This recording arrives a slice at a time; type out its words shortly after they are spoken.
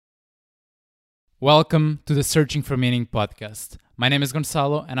Welcome to the Searching for Meaning podcast. My name is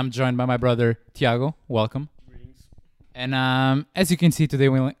Gonzalo, and I'm joined by my brother Tiago. Welcome. Greetings. And as you can see today,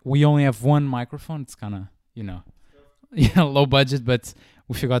 we only have one microphone. It's kind of, low budget, but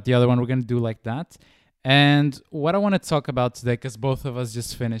we forgot the other one. We're going to do like that. And what I want to talk about today, because both of us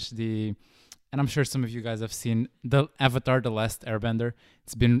just finished and I'm sure some of you guys have seen the Avatar: The Last Airbender.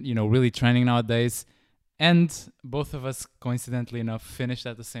 It's been, really trending nowadays. And both of us, coincidentally enough, finished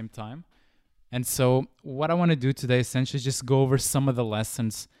at the same time. And so what I want to do today essentially is just go over some of the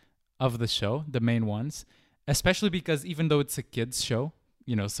lessons of the show, the main ones, especially because even though it's a kid's show,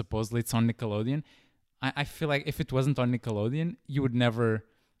 supposedly it's on Nickelodeon, I feel like if it wasn't on Nickelodeon, you would never,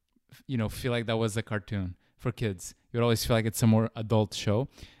 feel like that was a cartoon for kids. You would always feel like it's a more adult show.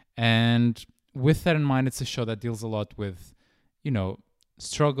 And with that in mind, it's a show that deals a lot with,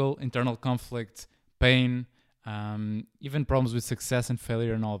 struggle, internal conflict, pain, even problems with success and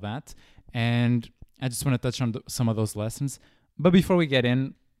failure and all that. And I just want to touch on some of those lessons. But before we get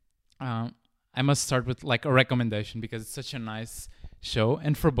in, I must start with like a recommendation because it's such a nice show.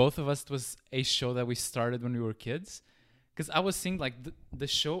 And for both of us, it was a show that we started when we were kids. Because I was seeing like the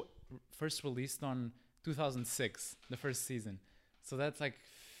show first released on 2006, the first season. So that's like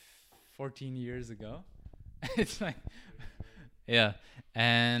 14 years ago. It's like, yeah.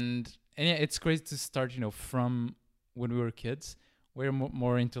 And yeah, it's crazy to start, from when we were kids. We're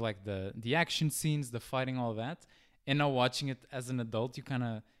more into like the action scenes, the fighting, all that. And now watching it as an adult, you kind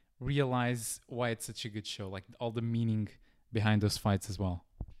of realize why it's such a good show, like all the meaning behind those fights as well.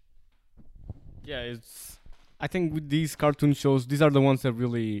 Yeah, I think with these cartoon shows, these are the ones that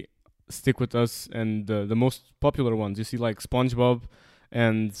really stick with us, and the most popular ones. You see, like SpongeBob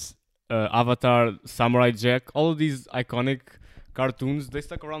and Avatar, Samurai Jack. All of these iconic cartoons, they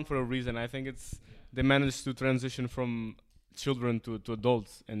stuck around for a reason. I think they managed to transition from children to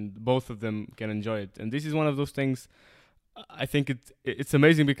adults, and both of them can enjoy it. And this is one of those things. I think it's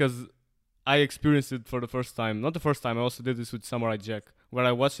amazing because I experienced it for the first time. Not the first time. I also did this with Samurai Jack, where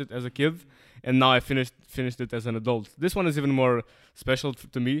I watched it as a kid, and now I finished it as an adult. This one is even more special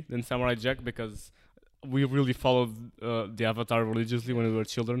to me than Samurai Jack because we really followed the Avatar religiously when we were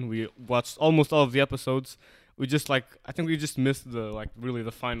children. We watched almost all of the episodes. I think we just missed the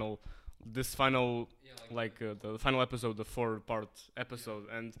final episode, the 4-part episode,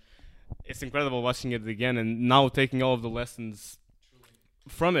 and it's incredible watching it again and now taking all of the lessons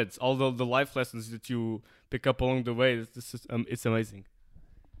from it, all the life lessons that you pick up along the way. It's amazing.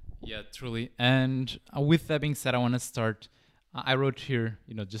 Yeah, truly. And with that being said, I want to start. I wrote here,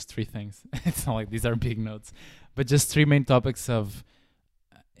 just 3 things. It's not like these are big notes, but just 3 main topics of,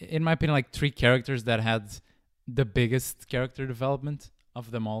 in my opinion, like 3 characters that had the biggest character development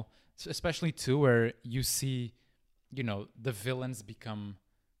of them all. Especially 2 where you see, the villains become,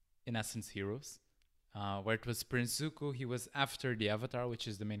 in essence, heroes. Where it was Prince Zuko, he was after the Avatar, which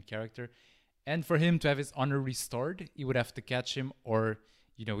is the main character. And for him to have his honor restored, he would have to catch him or,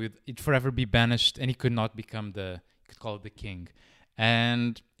 he'd forever be banished and he could not become you could call it the king.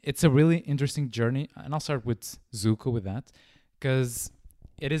 And it's a really interesting journey. And I'll start with Zuko with that. Because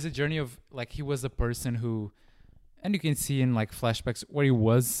it is a journey of, like, he was a person who, and you can see in, like, flashbacks where he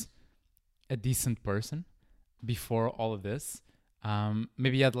was a decent person before all of this.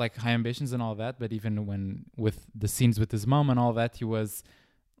 Maybe he had like high ambitions and all that, but even when with the scenes with his mom and all that, he was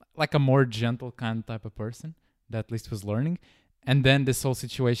like a more gentle kind of type of person that at least was learning. And then this whole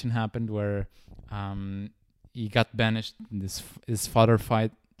situation happened where he got banished. His father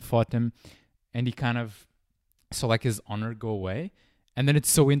fought him, and he kind of saw like his honor go away. And then it's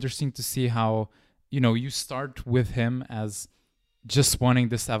so interesting to see how you start with him as just wanting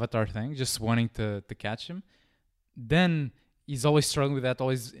this Avatar thing, just wanting to catch him. Then he's always struggling with that,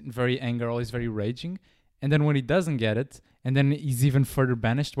 always very angry, always very raging. And then when he doesn't get it, and then he's even further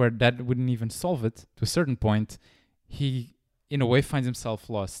banished where that wouldn't even solve it, to a certain point, he, in a way, finds himself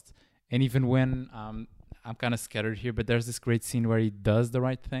lost. And even when, I'm kind of scattered here, but there's this great scene where he does the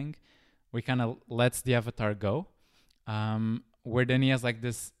right thing, where he kind of lets the Avatar go, where then he has like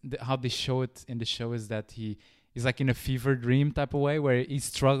this, how they show it in the show is that he's like in a fever dream type of way where he's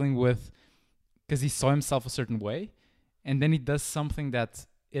struggling with, because he saw himself a certain way. And then he does something that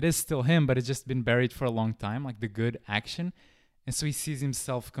it is still him, but it's just been buried for a long time, like the good action. And so he sees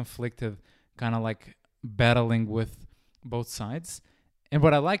himself conflicted, kind of like battling with both sides. And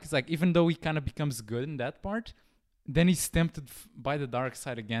what I like is like, even though he kind of becomes good in that part, then he's tempted by the dark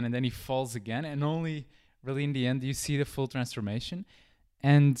side again, and then he falls again. And only really in the end, you see the full transformation.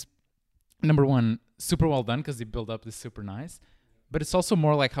 And number one, super well done because they build up this super nice. But it's also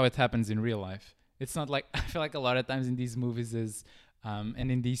more like how it happens in real life. It's not like, I feel like a lot of times in these movies is,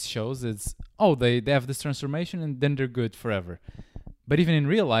 And in these shows, it's they have this transformation and then they're good forever. But even in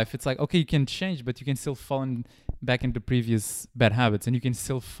real life, it's like, okay, you can change, but you can still fall back into previous bad habits, and you can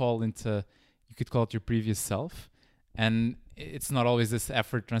still fall into, you could call it your previous self. And it's not always this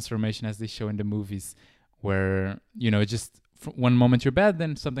effort transformation as they show in the movies, where just one moment you're bad,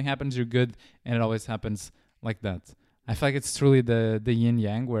 then something happens, you're good, and it always happens like that. I feel like it's truly the yin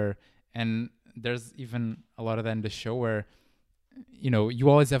yang, where, and there's even a lot of that in the show where you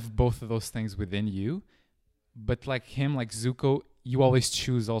always have both of those things within you, but like him, like Zuko, you always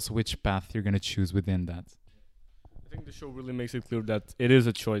choose also which path you're going to choose within that. I think the show really makes it clear that it is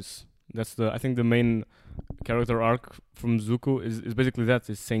a choice. I think the main character arc from Zuko is basically that.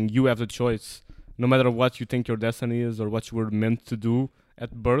 It's saying you have the choice. No matter what you think your destiny is or what you were meant to do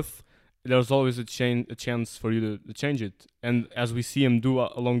at birth, there's always a chance for you to change it. And as we see him do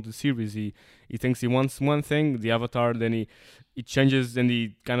along the series, he thinks he wants one thing, the Avatar, then he changes and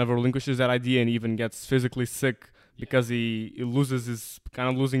he kind of relinquishes that idea and even gets physically sick because he loses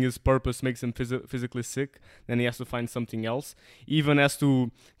losing his purpose makes him physically sick. Then he has to find something else. He even has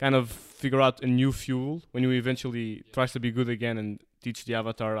to kind of figure out a new fuel when he eventually tries to be good again and teach the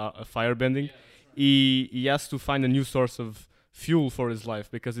Avatar firebending. He has to find a new source of fuel for his life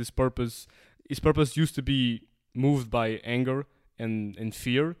because his purpose used to be moved by anger and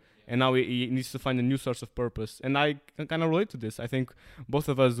fear, and now he needs to find a new source of purpose. And I can kind of relate to this. I think both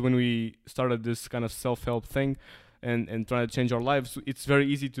of us, when we started this kind of self-help thing and trying to change our lives, it's very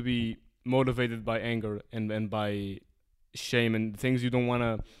easy to be motivated by anger and by shame and things you don't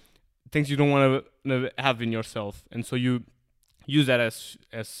want to have in yourself, and so you use that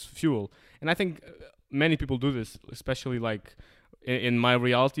as fuel. And I think many people do this, especially like in my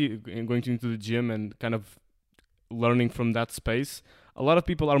reality, going into the gym and kind of learning from that space. A lot of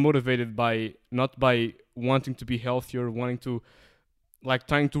people are motivated by not by wanting to be healthier, wanting to like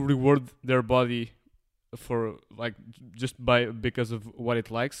trying to reward their body for like just because of what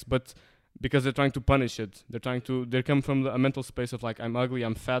it likes, but because they're trying to punish it. They come from a mental space of like, I'm ugly,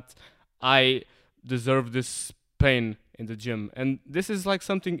 I'm fat, I deserve this pain in the gym. And this is like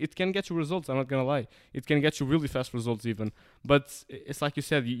something, it can get you results, I'm not gonna lie, it can get you really fast results even, but it's like you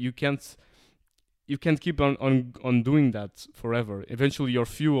said, you can't keep on doing that forever. Eventually your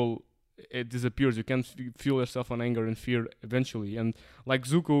fuel, it disappears. You can't fuel yourself on anger and fear eventually, and like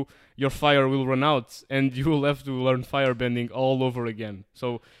Zuko, your fire will run out and you will have to learn firebending all over again.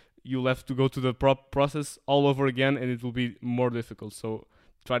 So you'll have to go to the process all over again, and it will be more difficult, so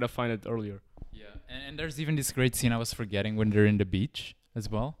try to find it earlier. Yeah, and there's even this great scene I was forgetting when they're in the beach as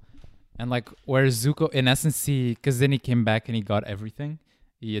well. And like where Zuko, in essence, because then he came back and he got everything.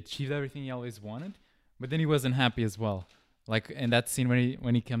 He achieved everything he always wanted, but then he wasn't happy as well. Like in that scene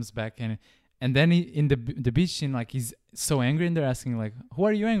when he comes back and then he in the beach scene, like he's so angry and they're asking like, who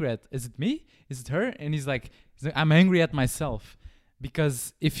are you angry at? Is it me? Is it her? And he's like I'm angry at myself.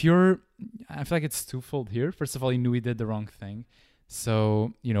 Because I feel like it's twofold here. First of all, he knew he did the wrong thing.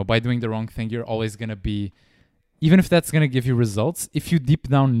 So, by doing the wrong thing, you're always going to be, even if that's going to give you results, if you deep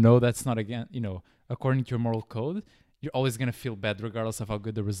down know that's not, again, according to your moral code, you're always going to feel bad regardless of how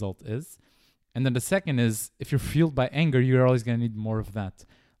good the result is. And then the second is, if you're fueled by anger, you're always going to need more of that.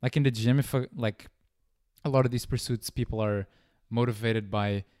 Like in the gym, like a lot of these pursuits, people are motivated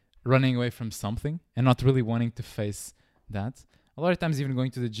by running away from something and not really wanting to face that. A lot of times even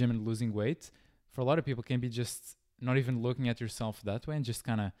going to the gym and losing weight, for a lot of people, can be just not even looking at yourself that way and just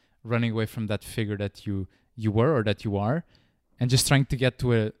kind of running away from that figure that you were or that you are, and just trying to get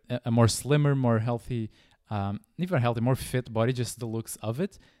to a more slimmer, more healthy, even healthy, more fit body, just the looks of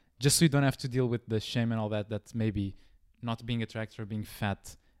it, just so you don't have to deal with the shame and all that maybe not being attractive or being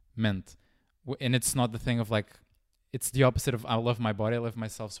fat meant. And it's not the thing of like, it's the opposite of I love my body, I love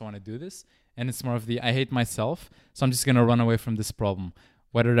myself, so I want to do this. And it's more of the I hate myself, so I'm just going to run away from this problem.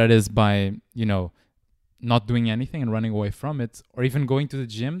 Whether that is by, not doing anything and running away from it, or even going to the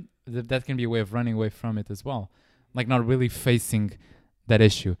gym, that can be a way of running away from it as well. Like not really facing that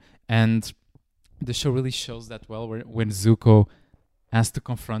issue. And the show really shows that well, when Zuko has to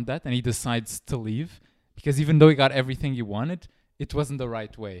confront that and he decides to leave, because even though he got everything he wanted, it wasn't the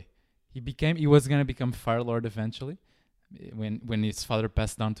right way. He was going to become Fire Lord eventually, when his father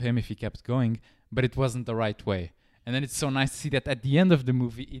passed down to him if he kept going, but it wasn't the right way. And then it's so nice to see that at the end of the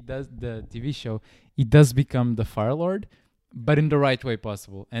movie, the TV show, he does become the Fire Lord, but in the right way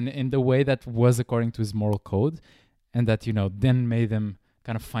possible, and in the way that was according to his moral code, and that then made him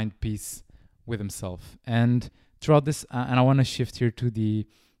kind of find peace with himself. And throughout this, and I want to shift here to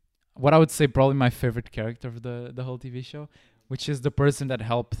what I would say probably my favorite character of the whole TV show, which is the person that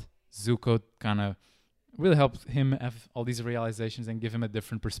helped Zuko kind of really helped him have all these realizations and give him a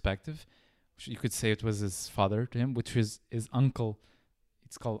different perspective. You could say it was his father to him, which was his uncle.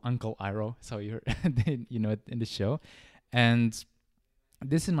 It's called Uncle Iroh. So you're, in the show, and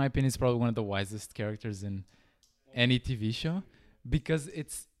this, in my opinion, is probably one of the wisest characters in any TV show because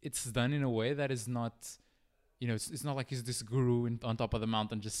it's done in a way that is not, it's not like he's this guru on top of the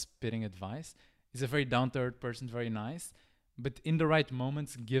mountain just spitting advice. He's a very down to earth person, very nice, but in the right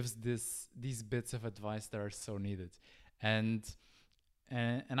moments gives these bits of advice that are so needed. And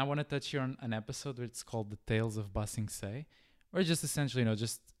and I want to touch here on an episode where it's called The Tales of Ba Sing Se, where just essentially,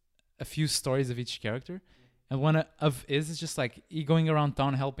 just a few stories of each character. And one of his is just like he going around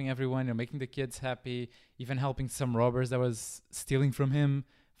town helping everyone, making the kids happy, even helping some robbers that was stealing from him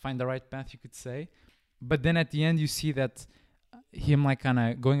find the right path, you could say. But then at the end, you see that him like kind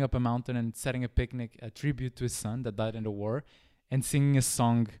of going up a mountain and setting a picnic, a tribute to his son that died in the war, and singing a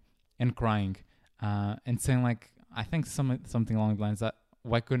song and crying, and saying like, I think something along the lines that,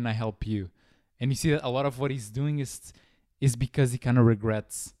 why couldn't I help you? And you see that a lot of what he's doing is because he kind of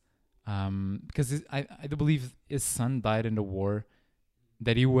regrets, because I do believe his son died in the war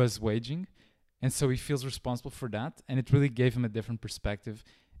that he was waging, and so he feels responsible for that, and it really gave him a different perspective.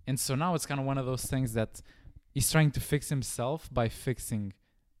 And so now it's kind of one of those things that he's trying to fix himself by fixing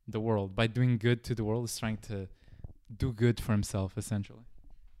the world, by doing good to the world. He's trying to do good for himself, essentially.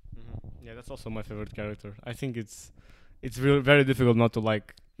 Yeah, that's also my favorite character. I think it's really very difficult not to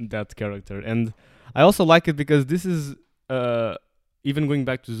like that character, and I also like it because this is even going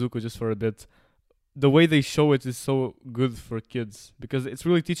back to Zuko just for a bit. The way they show it is so good for kids because it's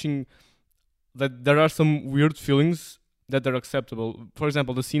really teaching that there are some weird feelings that are acceptable. For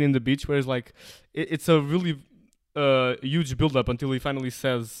example, the scene in the beach where it's like it's a really huge build up until he finally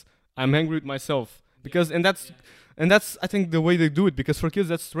says, "I'm angry with myself," because and that's I think the way they do it, because for kids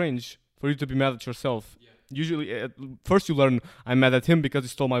that's strange for you to be mad at yourself. Usually, first you learn, I'm mad at him because he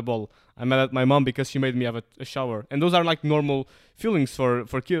stole my ball. I'm mad at my mom because she made me have a shower. And those are like normal feelings for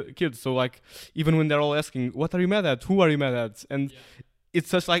kids. So like, even when they're all asking, what are you mad at? Who are you mad at? And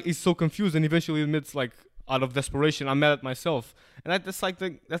it's just like, he's so confused and eventually admits like, out of desperation, I'm mad at myself. And that's like,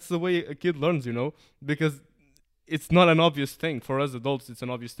 that's the way a kid learns, because it's not an obvious thing. For us adults, it's an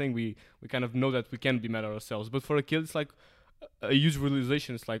obvious thing. We kind of know that we can be mad at ourselves. But for a kid, it's like a huge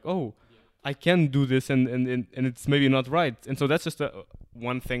realization. It's like, oh, I can do this, and it's maybe not right. And so that's just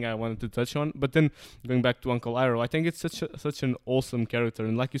one thing I wanted to touch on. But then going back to Uncle Iroh, I think it's such an awesome character.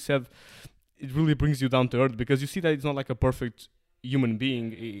 And like you said, it really brings you down to earth because you see that he's not like a perfect human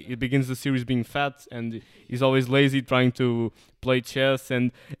being. It begins the series being fat, and he's always lazy, trying to play chess,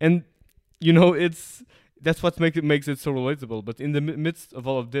 and it's that's what makes it so relatable. But in the midst of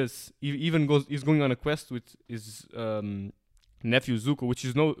all of this, he's going on a quest with his nephew Zuko,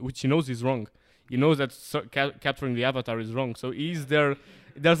 which he knows is wrong. He knows that capturing the Avatar is wrong. So he's there.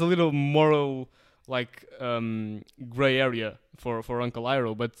 There's a little moral like gray area for Uncle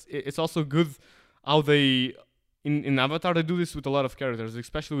Iroh, but it's also good how they in Avatar they do this with a lot of characters,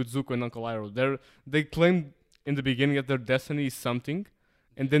 especially with Zuko and Uncle Iroh. They claim in the beginning that their destiny is something,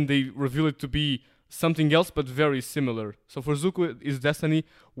 and then they reveal it to be something else, but very similar. So for Zuko, his destiny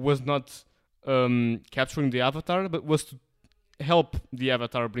was not capturing the Avatar, but was to help the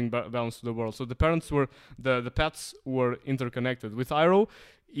Avatar bring balance to the world. So the paths were interconnected. With Iroh,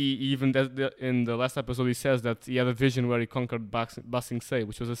 in the last episode he says that he had a vision where he conquered Ba Sing Se,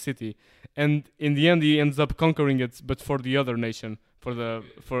 which was a city, and in the end he ends up conquering it, but for the other nation, for the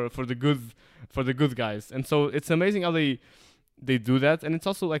good guys. And so it's amazing how they do that, and it's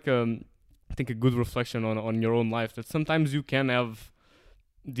also like I think a good reflection on your own life, that sometimes you can have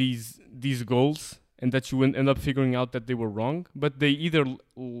these goals and that you end up figuring out that they were wrong, but they either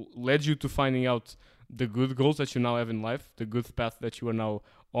led you to finding out the good goals that you now have in life, the good path that you are now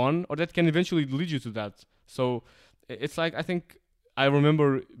on, or that can eventually lead you to that. So it's like, I think I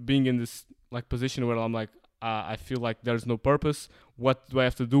remember being in this like position where I'm like, I feel like there's no purpose. What do I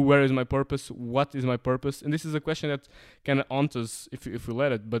have to do? Where is my purpose? What is my purpose? And this is a question that can haunt us if we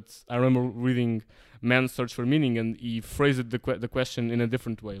let it. But I remember reading Man's Search for Meaning, and he phrased the question in a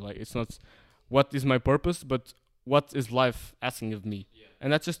different way. Like, it's not what is my purpose, but what is life asking of me? Yeah.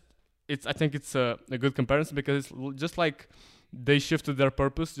 And that's just, I think it's a good comparison, because it's just like they shifted their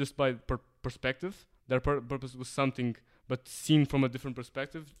purpose just by perspective. Their purpose was something, but seen from a different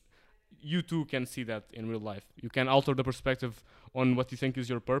perspective. You too can see that in real life. You can alter the perspective on what you think is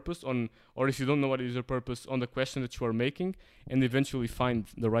your purpose, or if you don't know what is your purpose, on the question that you are making, and eventually find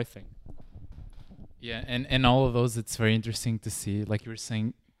the right thing. Yeah, and all of those, it's very interesting to see, like you were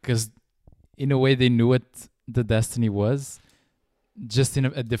saying, because in a way they knew what the destiny was, just in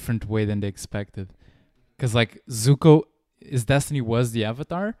a different way than they expected. because like Zuko, his destiny was the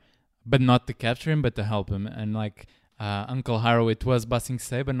Avatar, but not to capture him, but to help him. And like Uncle Haro, it was Ba Sing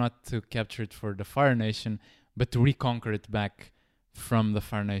Se, but not to capture it for the Fire Nation, but to reconquer it back from the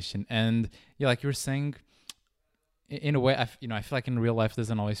Fire Nation. And yeah, like you were saying, in a way, I feel like in real life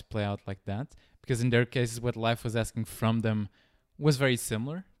doesn't always play out like that, because in their cases, what life was asking from them was very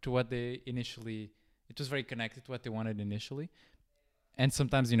similar to what they initially. It was very connected to what they wanted initially, and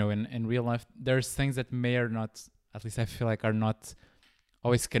sometimes in real life, there's things that may or not, at least I feel like, are not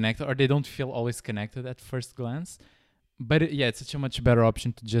always connected, or they don't feel always connected at first glance. But yeah, it's such a much better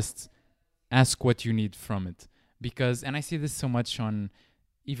option to just ask what you need from it, because, and I see this so much on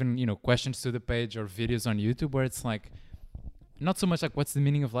even questions to the page or videos on YouTube, where it's like not so much like what's the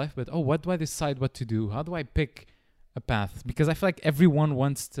meaning of life, but oh, what do I decide what to do? How do I pick a path? Because I feel like everyone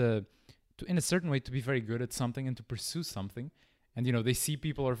wants to in a certain way to be very good at something and to pursue something, and they see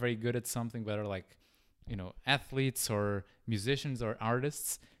people are very good at something, whether like athletes or musicians or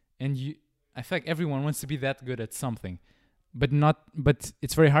artists, and I feel like everyone wants to be that good at something, but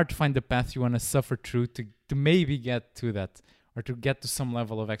it's very hard to find the path you want to suffer through to maybe get to that, or to get to some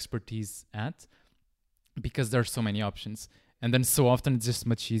level of expertise at, because there are so many options. And then so often it's just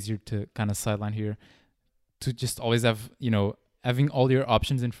much easier to kind of sideline here, to just always have having all your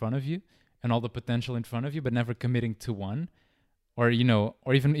options in front of you and all the potential in front of you, but never committing to one. Or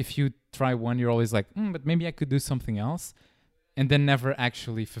or even if you try one, you're always like, but maybe I could do something else, and then never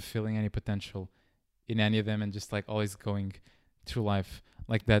actually fulfilling any potential in any of them, and just like always going through life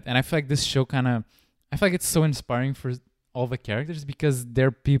like that. And I feel like this show I feel like it's so inspiring for all the characters, because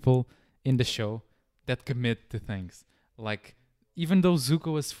they're people in the show that commit to things. Like, even though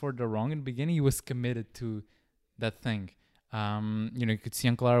Zuko was for the wrong in the beginning, he was committed to that thing. You could see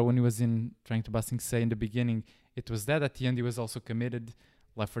Uncle Ara when he was in trying to Ba Sing Se in the beginning. It was that. At the end, he was also committed.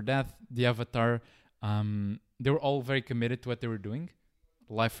 Life or Death, the Avatar. They were all very committed to what they were doing.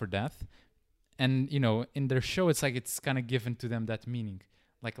 Life or Death. And, in their show, it's like it's kind of given to them that meaning.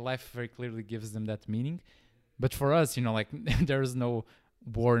 Like, life very clearly gives them that meaning. But for us, like, there's no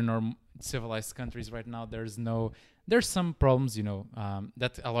war in our civilized countries right now. There's some problems,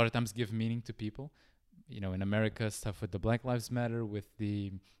 that a lot of times give meaning to people. In America, stuff with the Black Lives Matter, with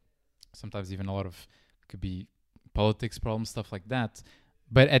the sometimes even a lot of could be politics problems, stuff like that.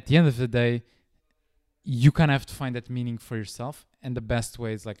 But at the end of the day, you kind of have to find that meaning for yourself. And the best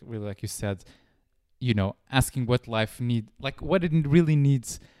way is, like, really, like you said, asking what life like what it really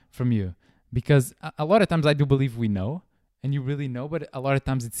needs from you. Because a lot of times I do believe we know, and you really know, but a lot of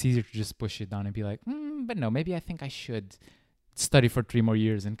times it's easier to just push it down and be like, but no, maybe I think I should study for 3 more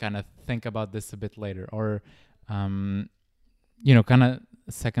years and kind of think about this a bit later. Or, kind of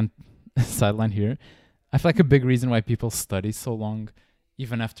second sideline here. I feel like a big reason why people study so long,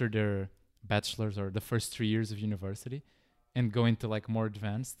 even after their bachelor's or the first 3 years of university, and go into like more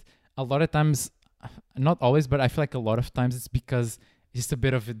advanced, a lot of times, not always, but I feel like a lot of times it's because it's just a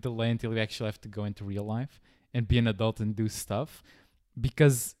bit of a delay until we actually have to go into real life and be an adult and do stuff,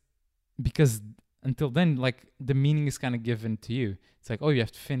 because until then, like, the meaning is kind of given to you. It's like, oh, you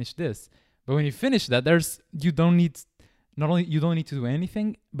have to finish this, but when you finish that, you don't need to do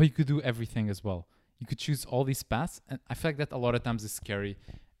anything, but you could do everything as well. You could choose all these paths, and I feel like that a lot of times is scary,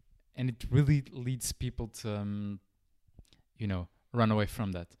 and it really leads people to run away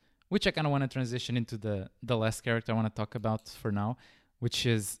from that. Which I kind of want to transition into the last character I want to talk about for now, which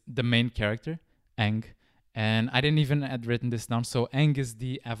is the main character, Aang. And I didn't even had written this down. So Aang is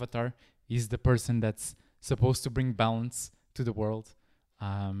the Avatar. He's the person that's supposed to bring balance to the world.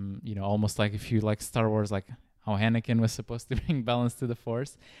 Almost like if you like Star Wars, like how Anakin was supposed to bring balance to the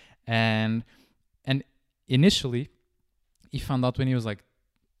Force. And initially, he found out when he was like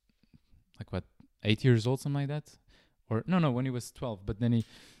what, 8 years old, something like that. Or no, when he was 12.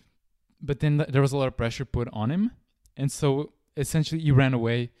 But then there was a lot of pressure put on him. And so essentially he ran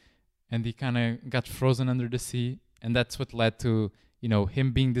away, and he kind of got frozen under the sea. And that's what led to,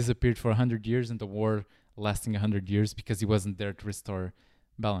 him being disappeared for 100 years and the war lasting 100 years, because he wasn't there to restore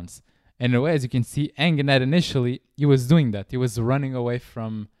balance. And in a way, as you can see, Aang in that initially, he was doing that. He was running away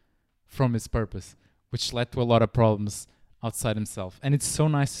from his purpose, which led to a lot of problems outside himself. And it's so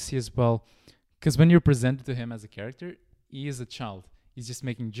nice to see as well, because when you're presented to him as a character, he is a child. He's just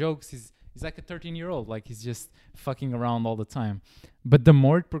making jokes. He's like a 13-year-old. Like, he's just fucking around all the time. But the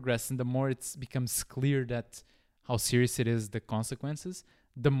more it progresses and the more it becomes clear that how serious it is, the consequences,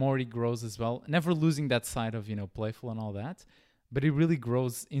 the more he grows as well. Never losing that side of, playful and all that. But he really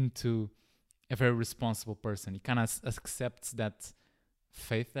grows into a very responsible person. He kind of accepts that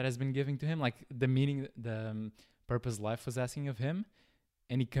faith that has been given to him, like the meaning, the purpose life was asking of him,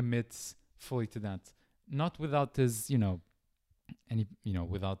 and he commits fully to that. not without his, any,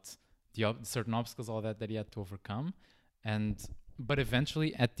 without certain obstacles, all that he had to overcome, and but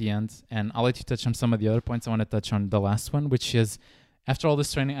eventually at the end, and I'll let you touch on some of the other points. I want to touch on the last one, which is after all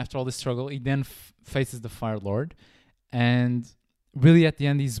this training, after all this struggle, he then faces the Fire Lord, and really at the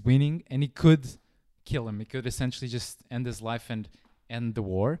end he's winning, and he could kill him. He could essentially just end his life and end the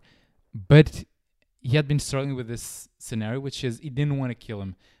war, but he had been struggling with this scenario, which is he didn't want to kill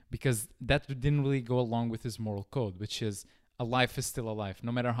him because that didn't really go along with his moral code, which is a life is still a life,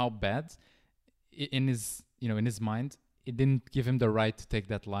 no matter how bad. In his mind, it didn't give him the right to take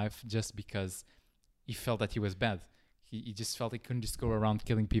that life just because he felt that he was bad. He just felt he couldn't just go around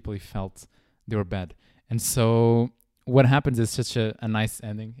killing people he felt they were bad. And so what happens is such a nice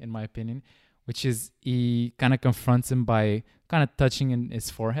ending, in my opinion, which is he kind of confronts him by kind of touching in his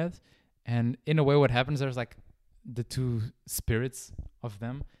forehead. And in a way, what happens, there's like the two spirits of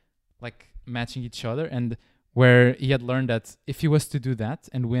them like matching each other. And where he had learned that if he was to do that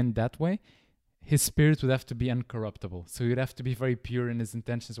and win that way, his spirit would have to be uncorruptible. So he'd have to be very pure in his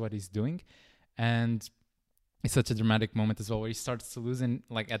intentions, what he's doing. And it's such a dramatic moment as well, where he starts to lose, and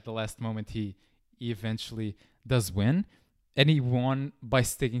like at the last moment, he eventually does win. And he won by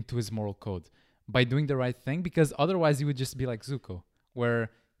sticking to his moral code, by doing the right thing, because otherwise he would just be like Zuko,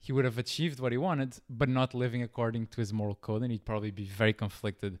 where he would have achieved what he wanted, but not living according to his moral code, and he'd probably be very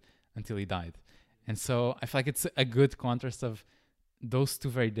conflicted until he died. And so I feel like it's a good contrast of those two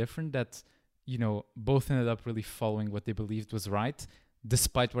very different, that, both ended up really following what they believed was right,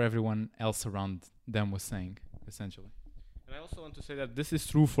 despite what everyone else around them was saying, essentially. And I also want to say that this is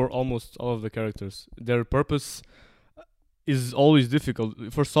true for almost all of the characters. Their purpose is always difficult.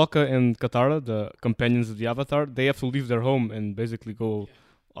 For Sokka and Katara, the companions of the Avatar, they have to leave their home and basically go,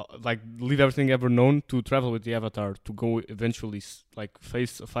 leave everything ever known to travel with the Avatar to go eventually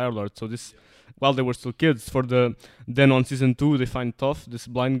face a Fire Lord. So this, while they were still kids, then on season 2 they find Toph, this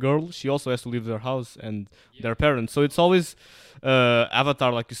blind girl. She also has to leave their house and their parents. So it's always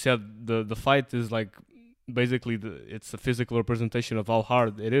Avatar, like you said. The fight is like basically it's a physical representation of how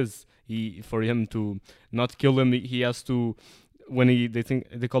hard it is. For him to not kill him, he has to, when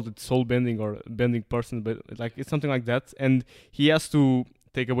they called it soul bending or bending person, but like it's something like that, and he has to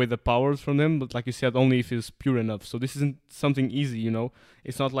take away the powers from them, but like you said, only if he's pure enough. So this isn't something easy,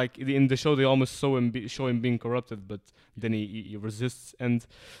 It's not like in the show they almost show him being corrupted, but then he resists. And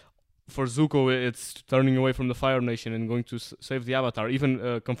for Zuko, it's turning away from the Fire Nation and going to save the Avatar,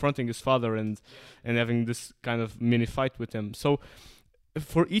 even confronting his father and having this kind of mini fight with him. So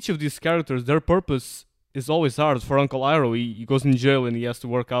for each of these characters, their purpose is always hard. For Uncle Iroh, he goes in jail and he has to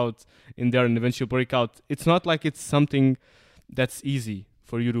work out in there and eventually break out. It's not like it's something that's easy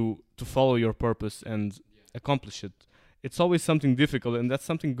for you to follow your purpose and accomplish it. It's always something difficult, and that's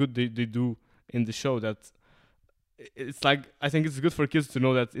something good they do in the show. That it's like, I think it's good for kids to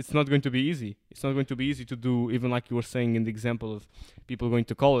know that it's not going to be easy. It's not going to be easy to do, even like you were saying in the example of people going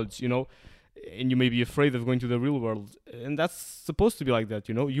to college, and you may be afraid of going to the real world. And that's supposed to be like that,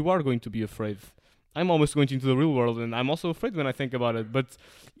 You are going to be afraid. I'm almost going into the real world, and I'm also afraid when I think about it. But,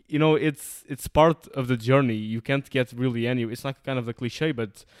 it's part of the journey. You can't get really it's like kind of the cliche,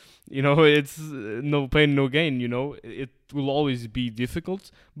 but, it's no pain, no gain, It will always be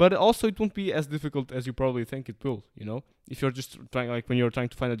difficult, but also it won't be as difficult as you probably think it will, If you're just trying, like when you're trying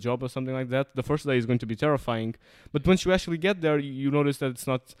to find a job or something like that, the first day is going to be terrifying. But once you actually get there, you notice that it's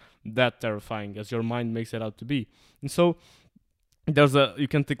not that terrifying as your mind makes it out to be. And so you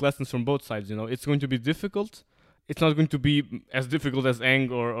can take lessons from both sides, It's going to be difficult. It's not going to be as difficult as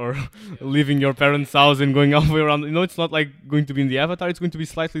Aang or leaving your parents' house and going all the way around. It's not like going to be in the Avatar. It's going to be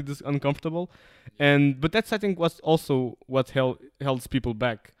slightly uncomfortable. But that's, I think, what's also what holds people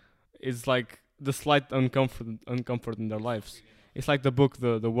back. Is like the slight uncomfort in their lives. It's like the book,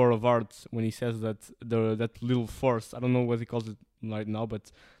 the War of Art, when he says that that little force, I don't know what he calls it right now,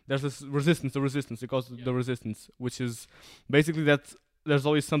 but there's this resistance, he calls it the resistance, which is basically that there's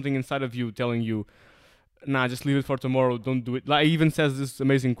always something inside of you telling you, nah, just leave it for tomorrow, don't do it. Like, he even says this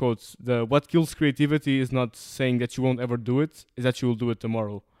amazing quotes, what kills creativity is not saying that you won't ever do it, is that you will do it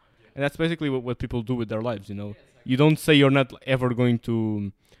tomorrow. And that's basically what people do with their lives, You don't say you're not ever going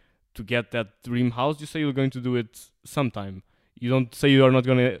to get that dream house, you say you're going to do it sometime. You don't say you are not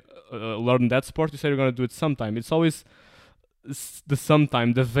going to learn that sport, you say you're going to do it sometime. It's always the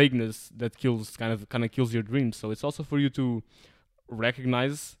sometime, the vagueness that kind of kills your dreams. So it's also for you to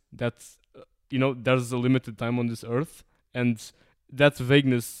recognize that there's a limited time on this earth, and that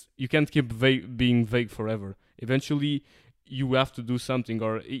vagueness, you can't keep being vague forever. Eventually you have to do something,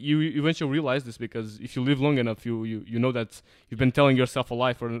 or you eventually realize this, because if you live long enough, you know that you've been telling yourself a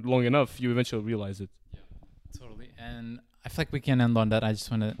lie for long enough, you eventually realize it. Totally. And I feel like we can end on that. I just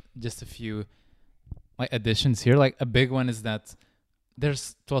want to just a few like additions here. Like a big one is that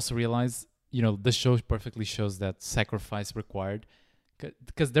there's to also realize, the show perfectly shows that sacrifice required,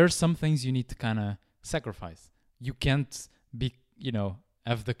 because there are some things you need to kind of sacrifice. You can't be,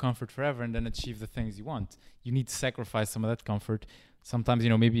 have the comfort forever and then achieve the things you want. You need to sacrifice some of that comfort. Sometimes,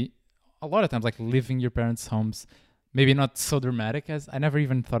 maybe a lot of times, like leaving your parents' homes, maybe not so dramatic as I never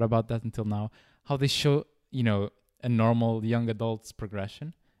even thought about that until now. How they show, a normal young adult's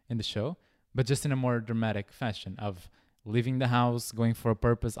progression in the show, but just in a more dramatic fashion of leaving the house, going for a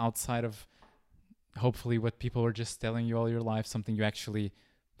purpose outside of hopefully what people were just telling you all your life, something you actually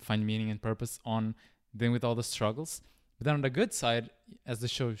find meaning and purpose on, dealing with all the struggles. But then on the good side, as the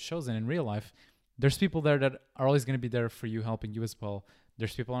show shows in real life, there's people there that are always going to be there for you, helping you as well.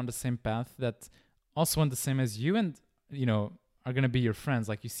 There's people on the same path that also want the same as you and, are going to be your friends,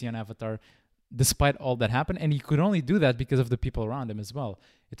 like you see on Avatar, despite all that happened. And he could only do that because of the people around him as well.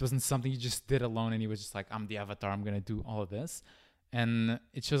 It wasn't something he just did alone and he was just like, I'm the Avatar, I'm going to do all of this. And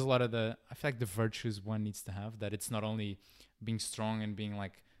it shows a lot of I feel like the virtues one needs to have, that it's not only being strong and being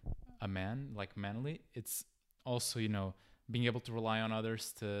like a man, like manly, it's also, being able to rely on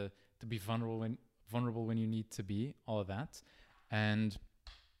others to be vulnerable when you need to be, all of that. And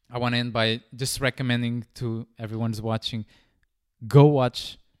I want to end by just recommending to everyone who's watching, go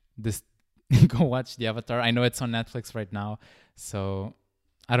watch this, go watch the Avatar. I know it's on Netflix right now, so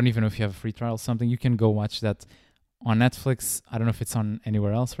I don't even know if you have a free trial or something. You can go watch that on Netflix. I don't know if it's on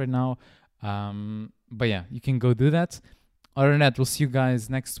anywhere else right now. But yeah, you can go do that. Other than that, we'll see you guys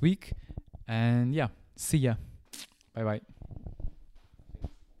next week. And yeah, see ya. Bye bye.